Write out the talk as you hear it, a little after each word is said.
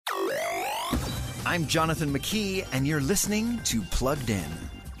I'm Jonathan McKee, and you're listening to Plugged In.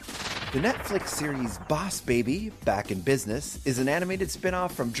 The Netflix series Boss Baby, Back in Business, is an animated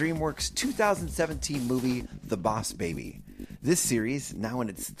spin-off from DreamWorks' 2017 movie, The Boss Baby. This series, now in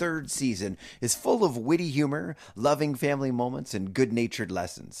its third season, is full of witty humor, loving family moments, and good-natured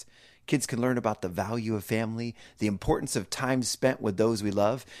lessons. Kids can learn about the value of family, the importance of time spent with those we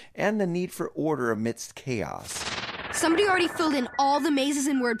love, and the need for order amidst chaos. Somebody already filled in all the mazes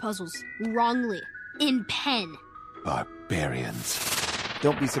and word puzzles, wrongly, in pen. Barbarians.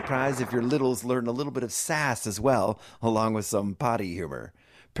 Don't be surprised if your littles learn a little bit of sass as well, along with some potty humor.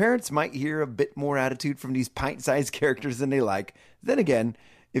 Parents might hear a bit more attitude from these pint-sized characters than they like. Then again,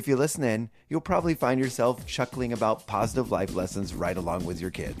 if you listen in, you'll probably find yourself chuckling about positive life lessons right along with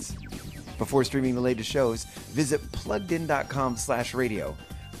your kids. Before streaming the latest shows, visit pluggedin.com/radio.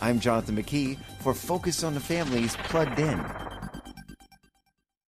 I'm Jonathan McKee for Focus on the Family's Plugged In.